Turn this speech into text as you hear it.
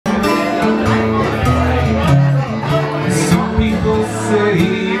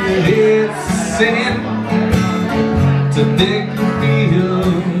make me feel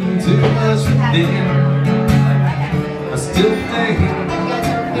too much within. I still think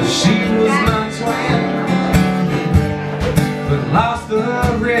that she was my twin, but lost the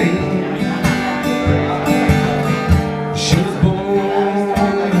ring. She was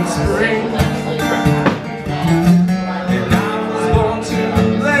born in spring, and I was born too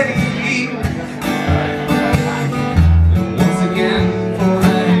late. And once again, for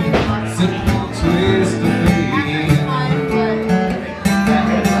that simple twist of fate.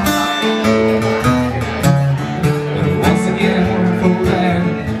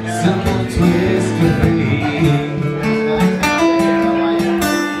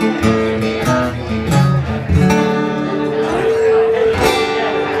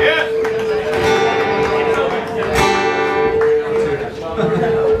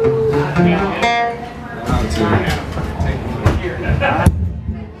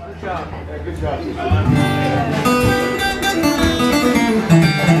 Good job.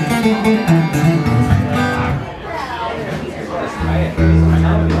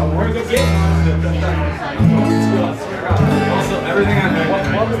 Also, everything I know.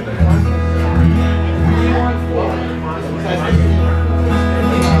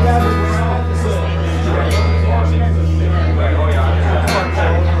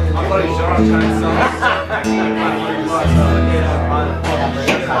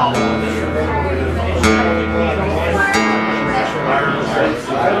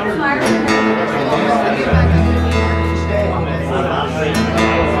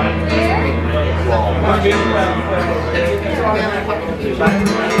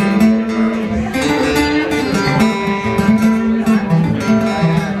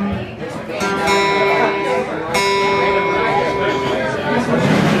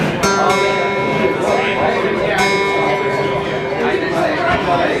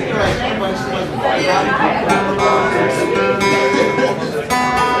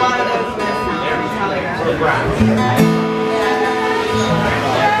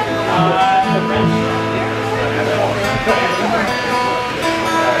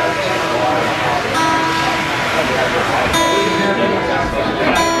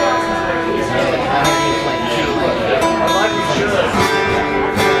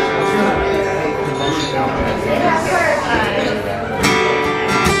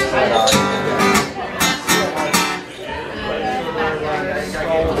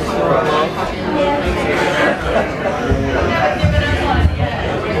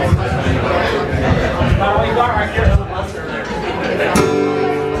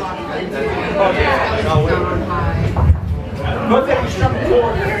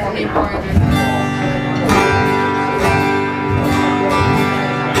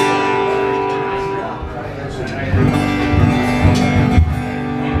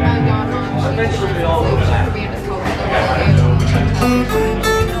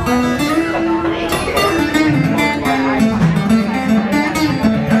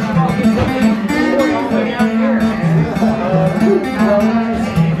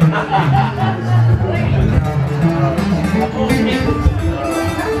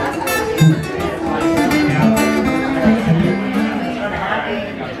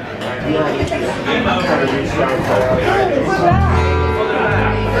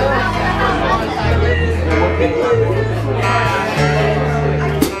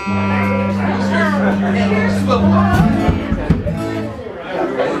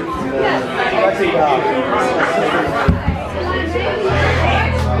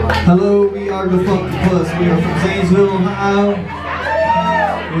 Hello, we are Dafunkdapus. We are from Zanesville, Ohio.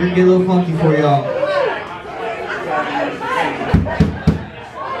 We're gonna get a little funky for y'all.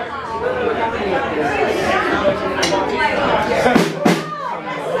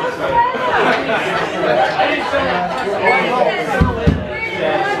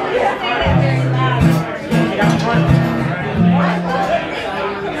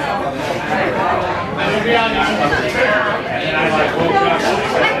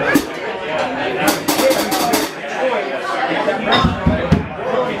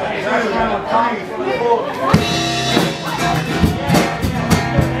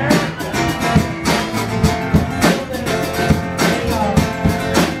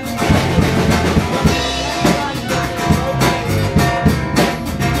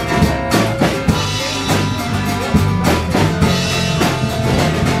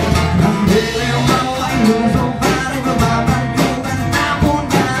 Living my life so fast.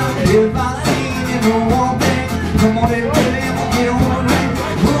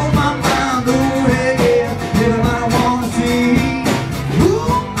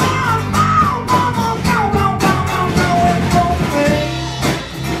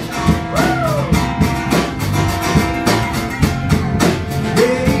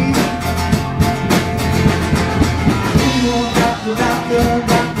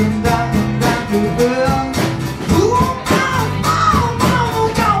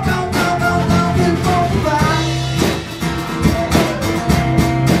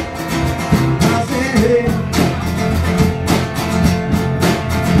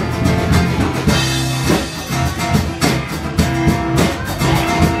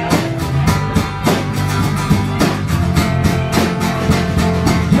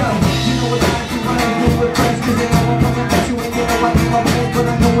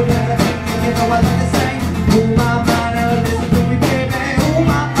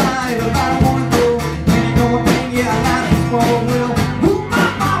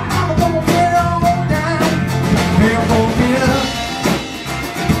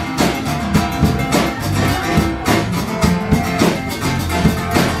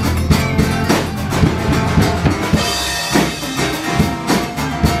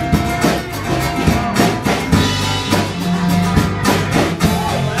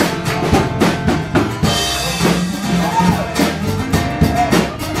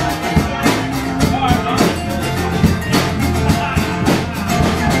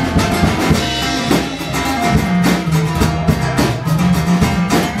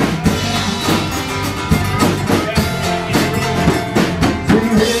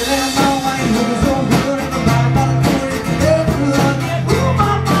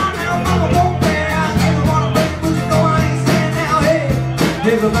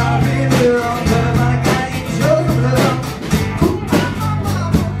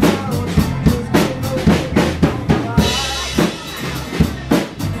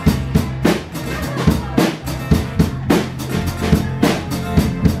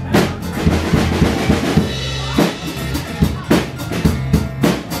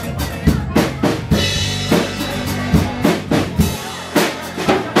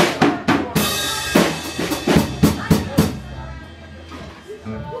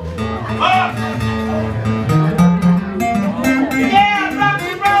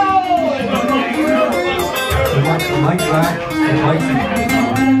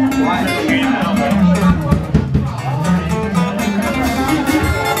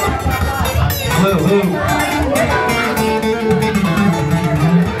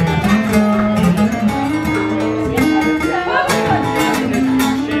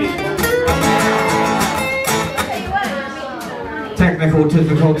 Technical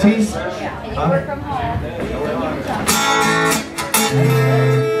difficulties.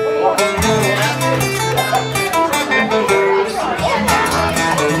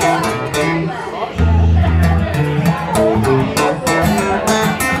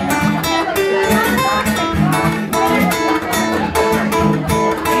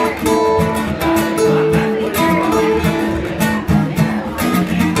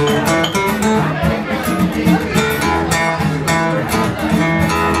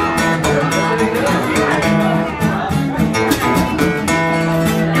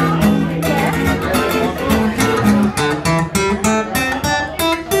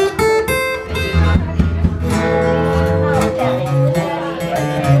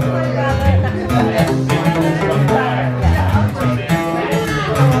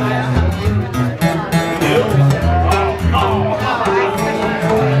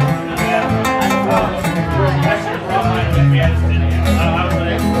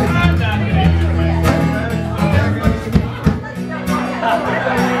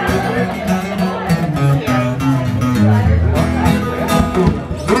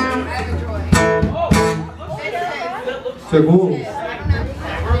 So cool.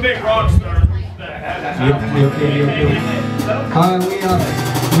 We're a big rock star. Yep.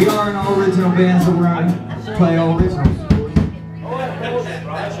 We are an all original band, so we're going to play all originals.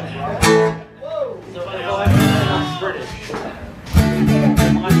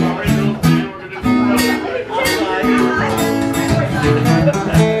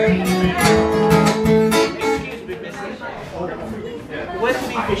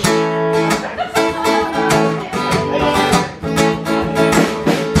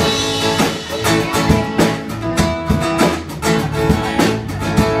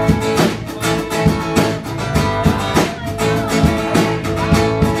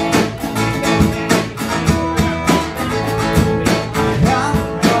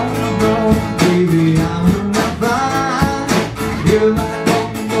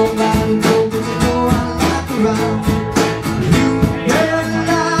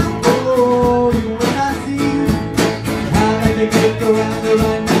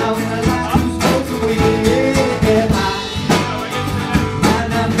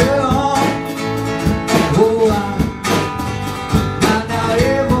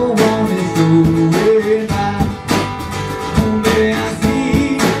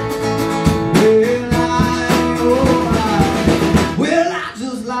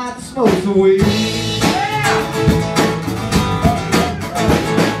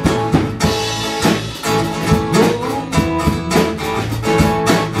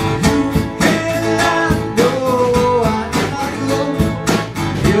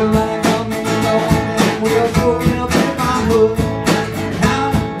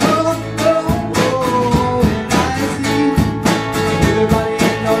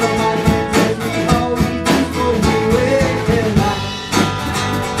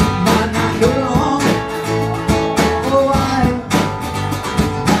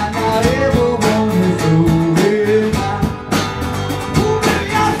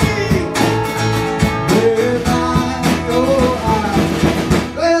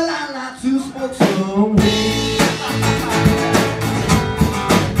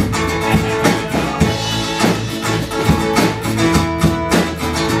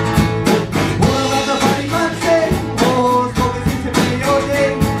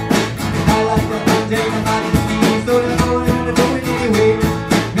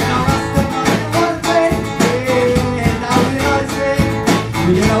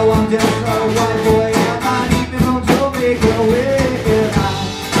 You know I'm just a white boy, I'm not even from Jamaica. Well,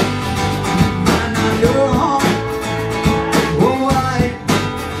 I'm not your home. Oh, well,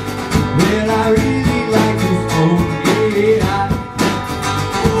 I really like this smoke, yeah.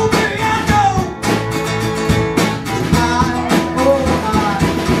 Oh, baby, I know.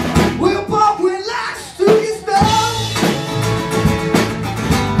 Well, Bob, we likes to get stoned.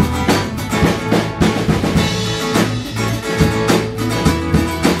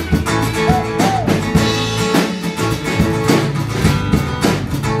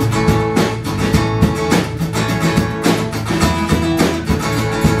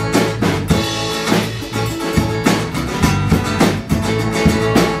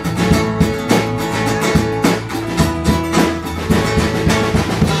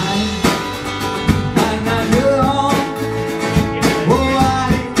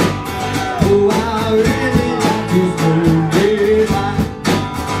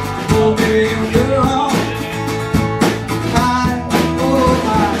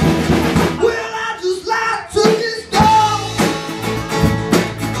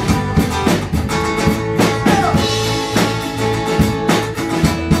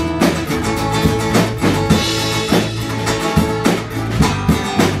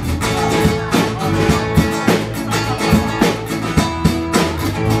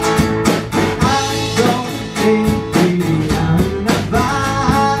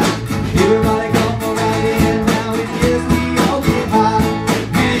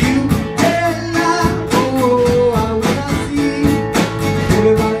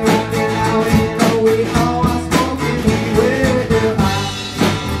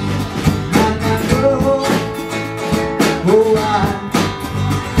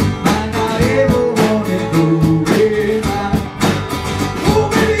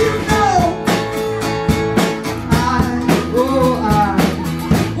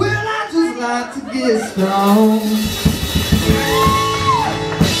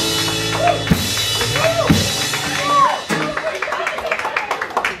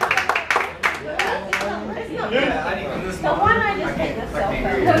 The one I just hit the cell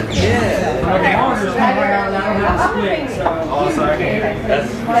phone. Yeah. Okay, I was just wondering how that would split, so. Oh, sorry. That's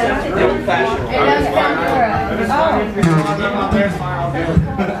old fashioned. It does count for us.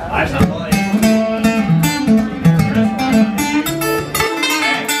 I just not like.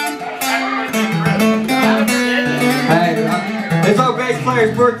 Hey, it's our bass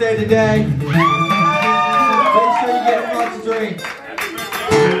player's birthday today. Make sure you get him lots of drink.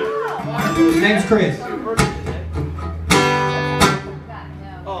 His name's Chris.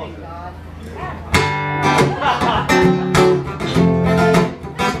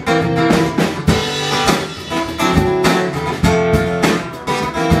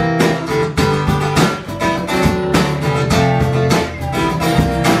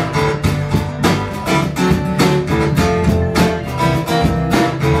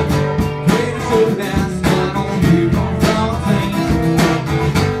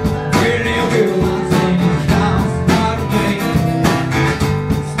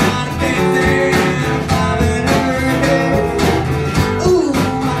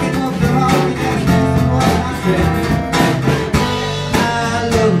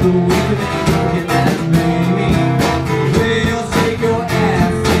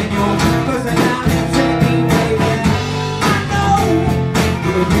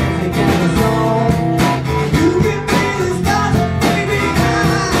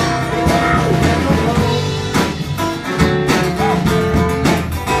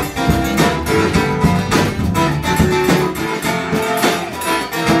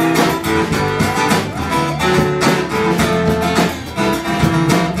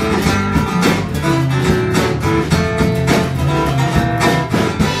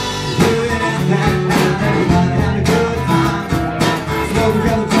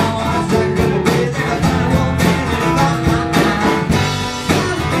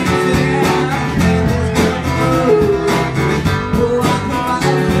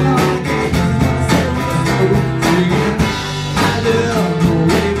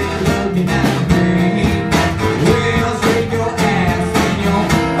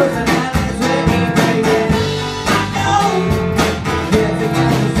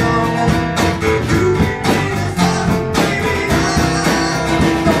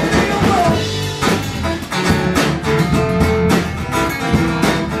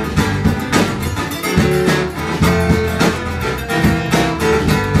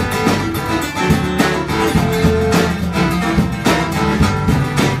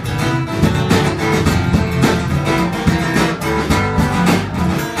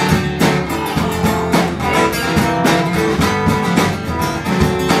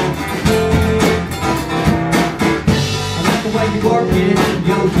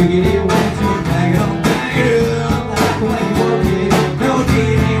 Twiggity want to bag it up, bag it up. I like the way you work it. No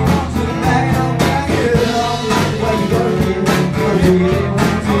diggity want to bag it up, bag it up. I like the way you work it. No diggity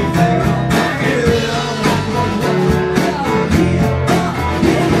want to bag it up, bag it up.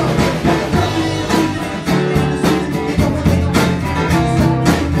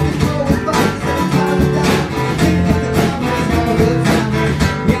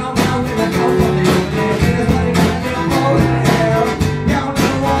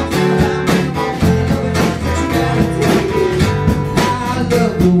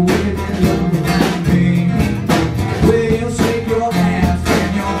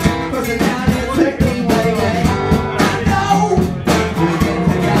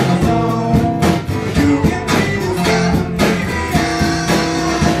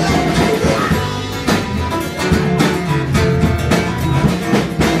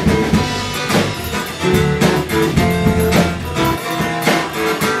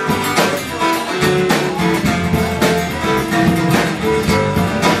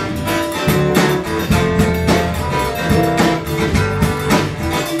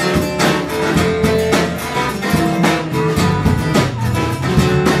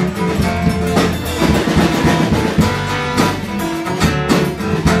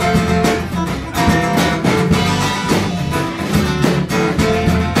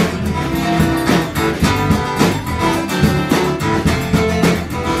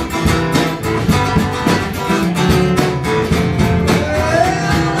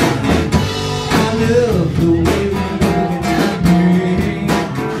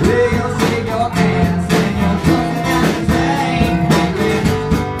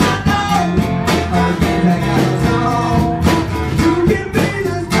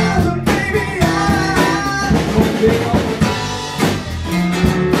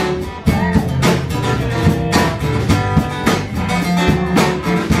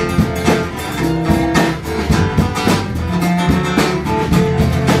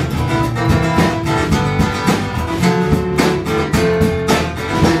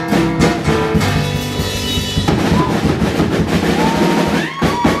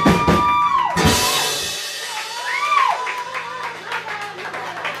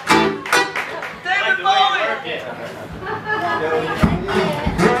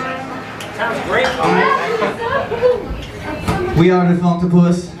 We are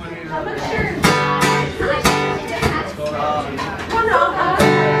Dafunkdapus.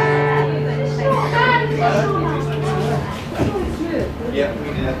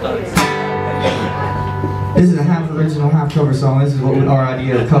 This is a half original, half cover song. This is what our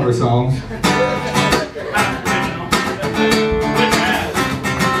idea of cover songs.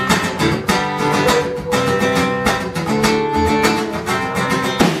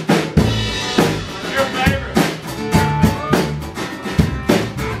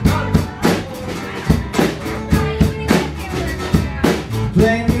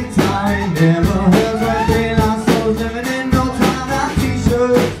 Plenty time, never heard what they lost souls living in no time, not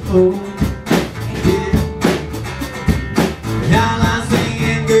t-shirts, oh, yeah. Now I'm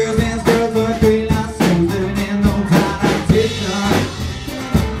singing girls and skirts or three lost souls living in no time, not t-shirts.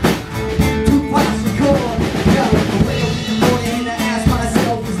 Two pots of corn, got away with the morning and I ask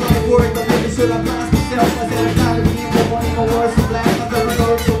myself, is life worth the living? Should I blast myself? I said I'm tired of being the one even worse than black. My third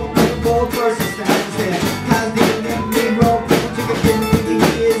goes so I'm looking for a person, stand and say, how's the big road?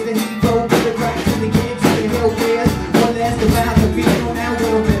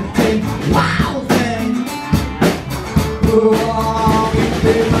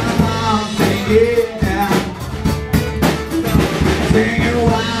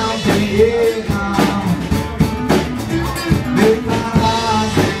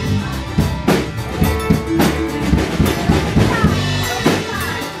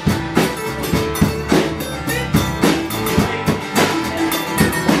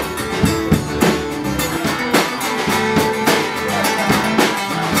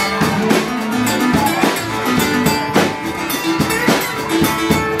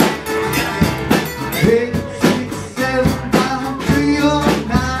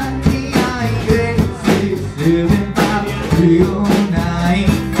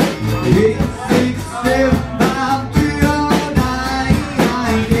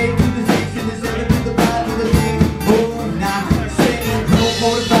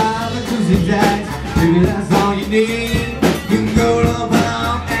 Maybe that's all you need. You can go to the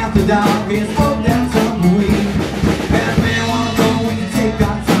bar after dark and smoke down some weed. Bad man wanna go when you take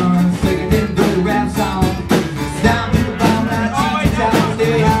our turn, singing them dirty rap songs. Stop in the bar when I teach you how to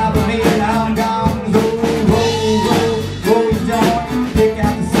stay high, but me and I'm gone. Roll, roll, roll, roll your dog, pick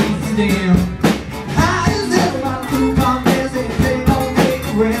out the seat stem. How is everybody through my mess and they don't make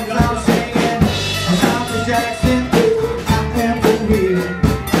rent?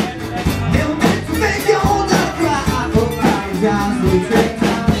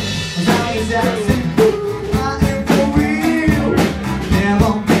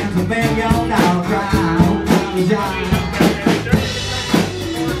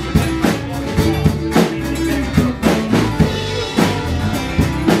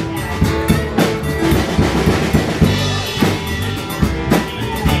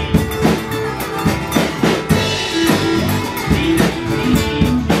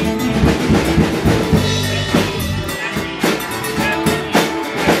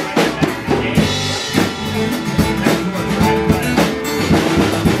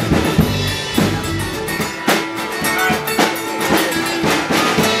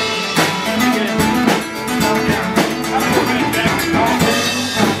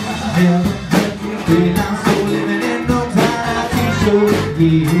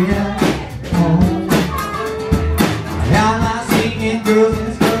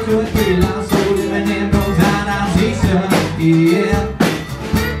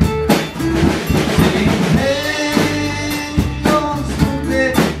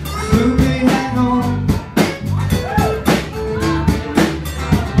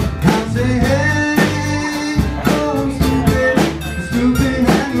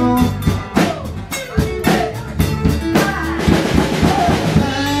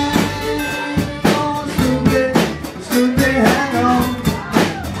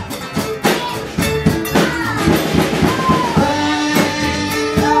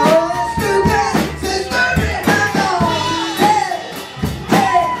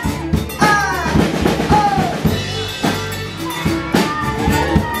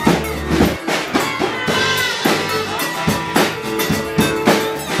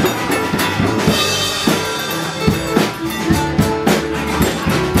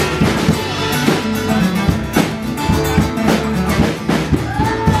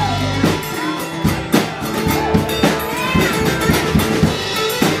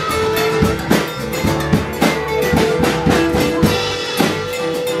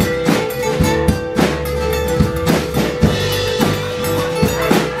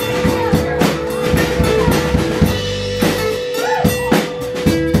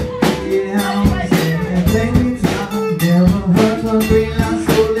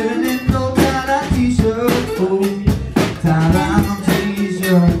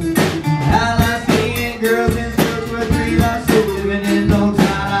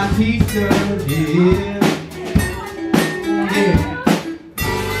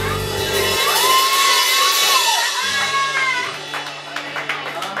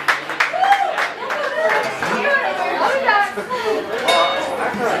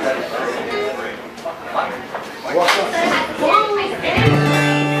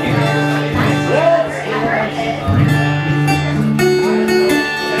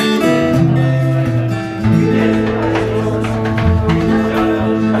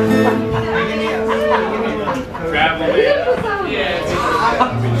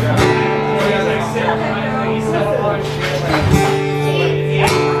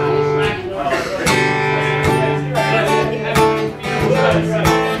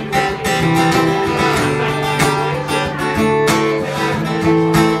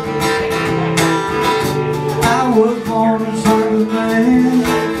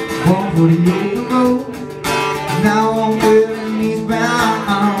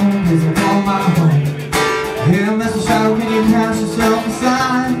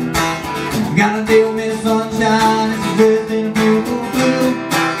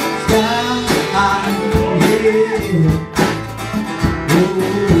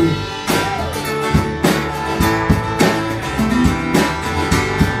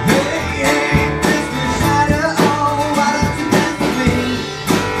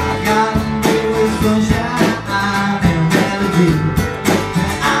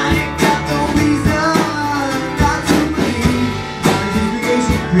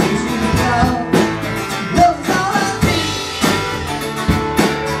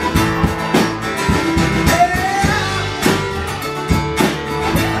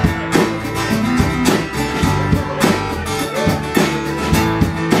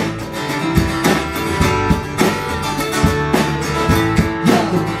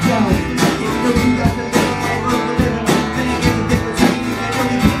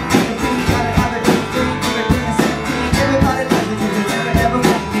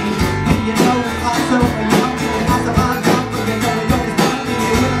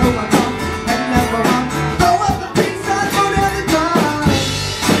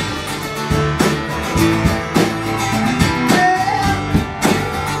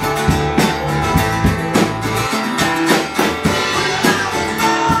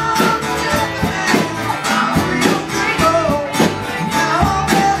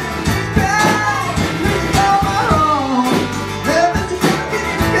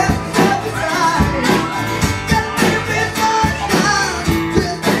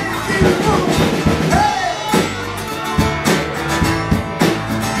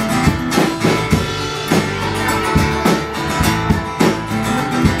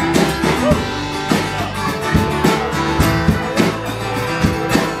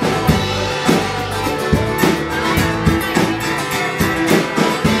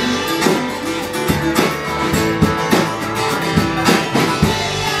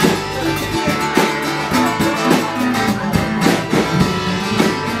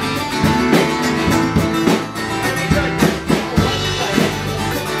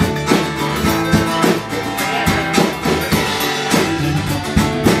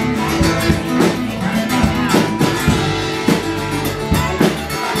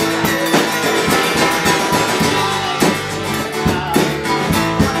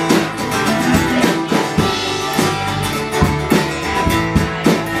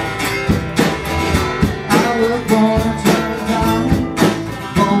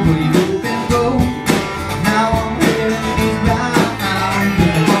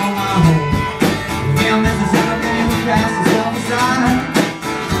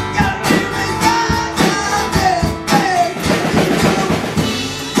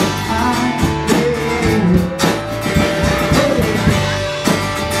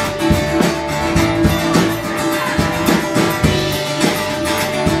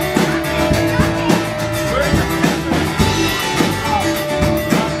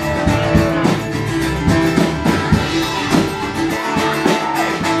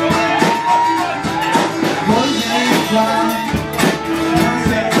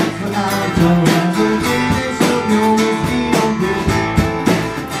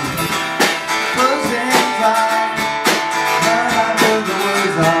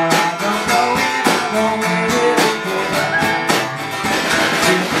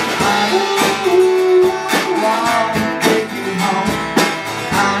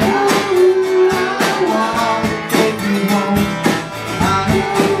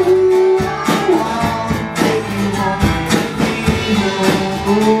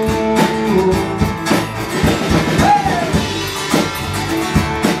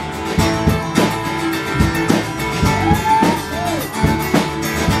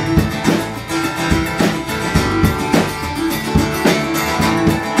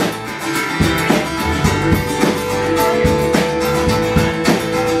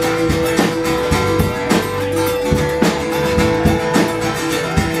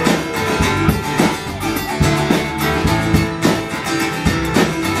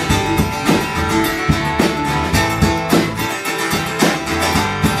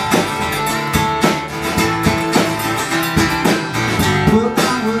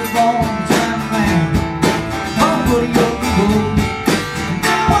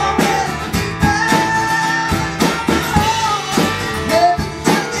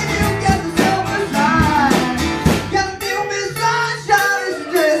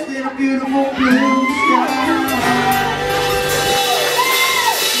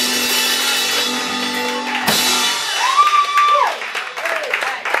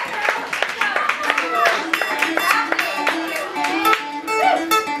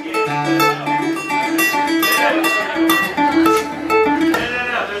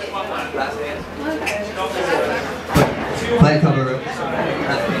 Play a cover.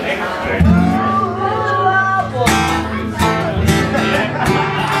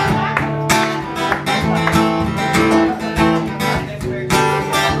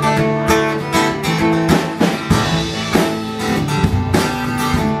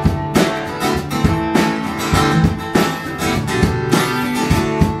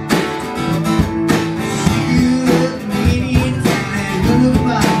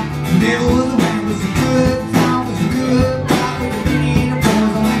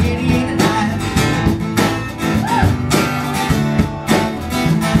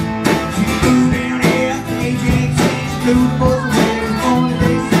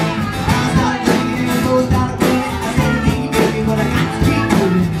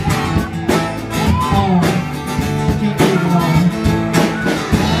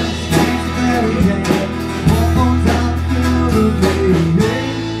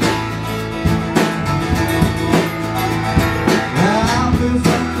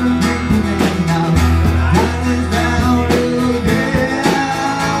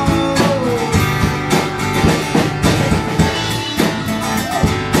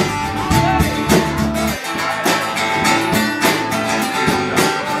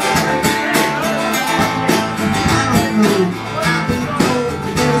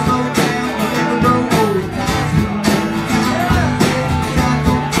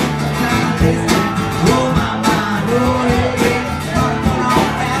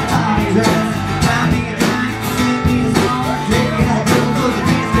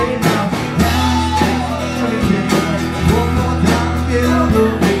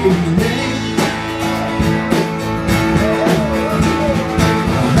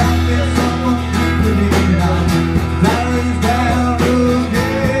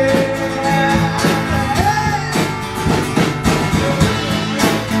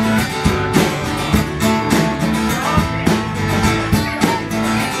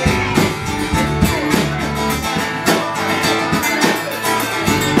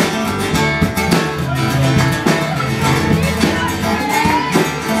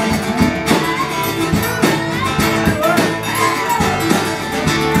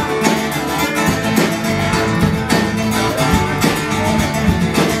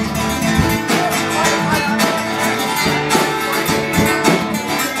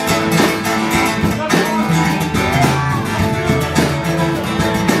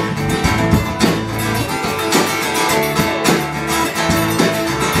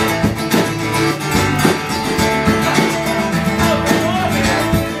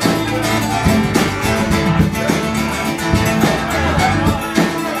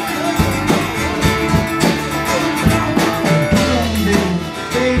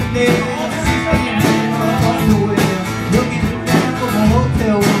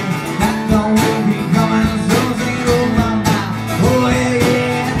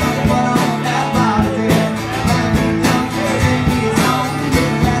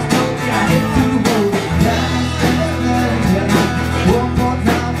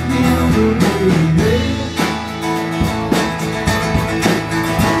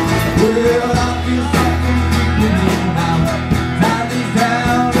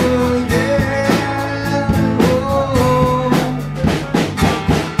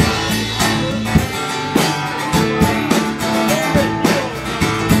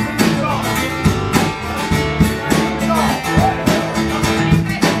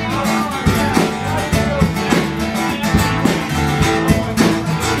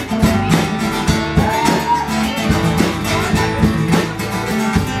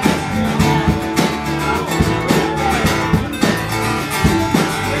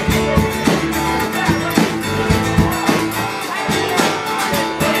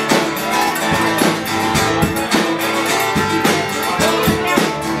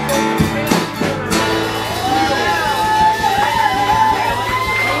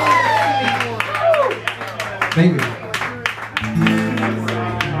 Maybe. I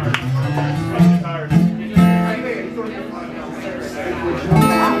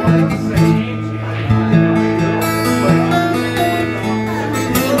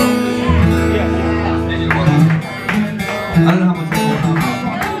don't know how much more.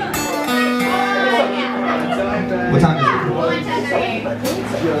 What time is it?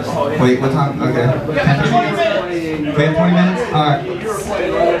 Wait, what time? Okay. We have 20 minutes? Alright.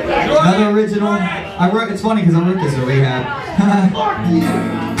 Another original. I wrote, it's funny because I wrote this at Rehab.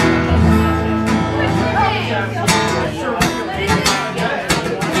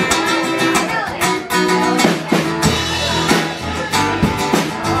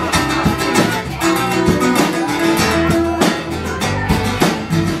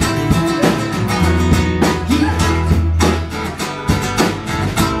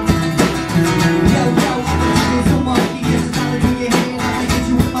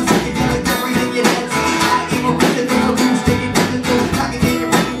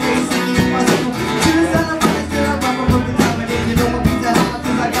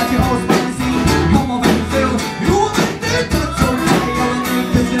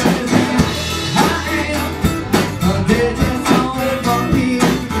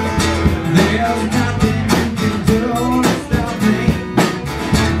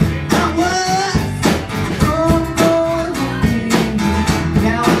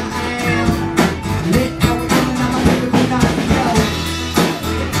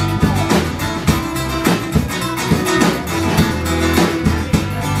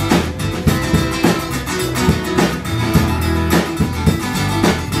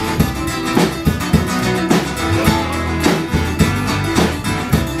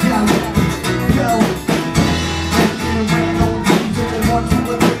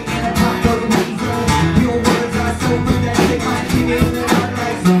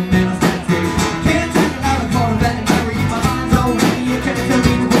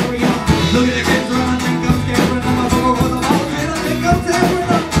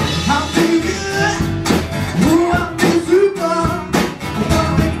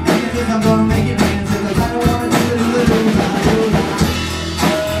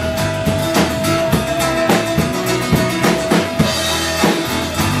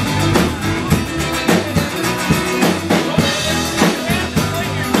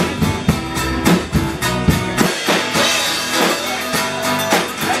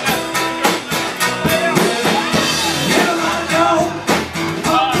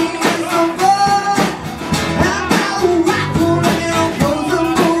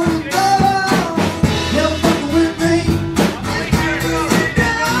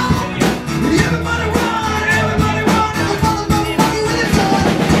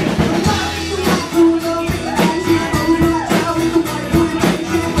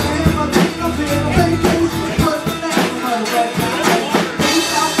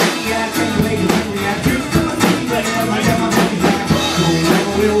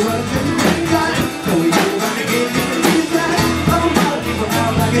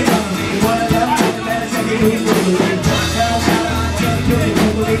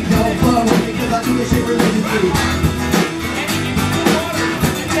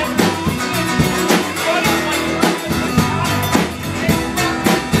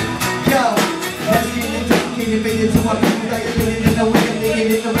 my people like a million in the way of thinking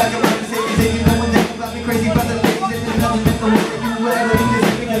in the back of my city. Say you know one thing about me crazy about the ladies, and there's nothing in the way that you will ever do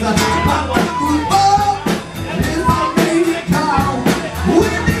this because I pop my football. This is my favorite car.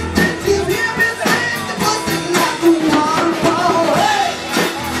 When these bitches hear me say the pussy like a waterfall. Hey!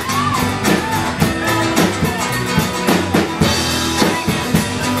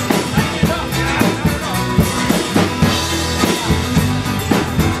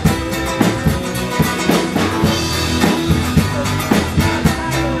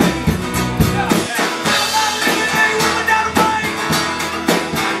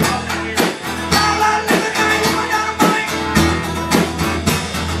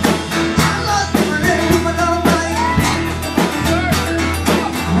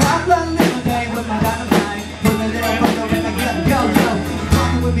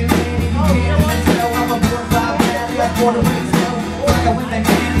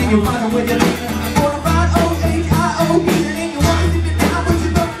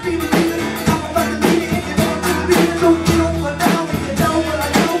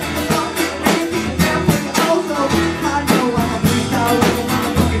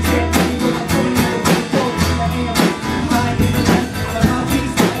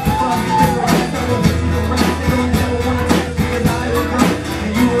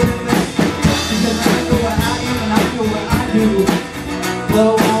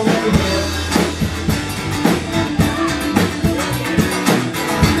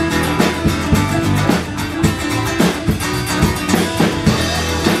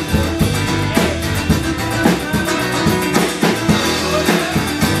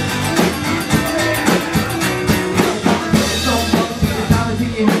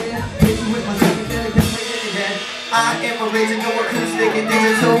 I am original acoustic and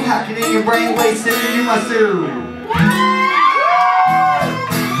digital. How can in your brain wait sending you my serum?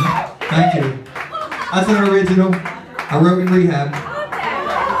 Thank you. That's an original. I wrote in rehab.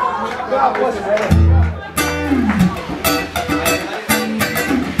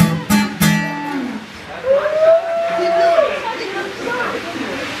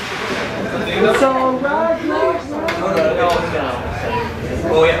 So, right next.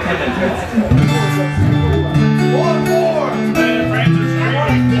 Oh, we have 10 minutes. One more!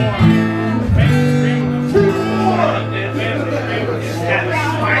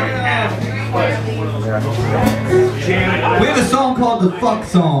 We have a song called the Fuck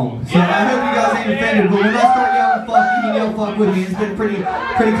Song. So I hope you guys ain't offended, but when I start yelling fuck, you can yell fuck with me. It's been a pretty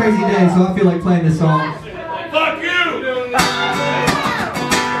crazy day, so I feel like playing this song.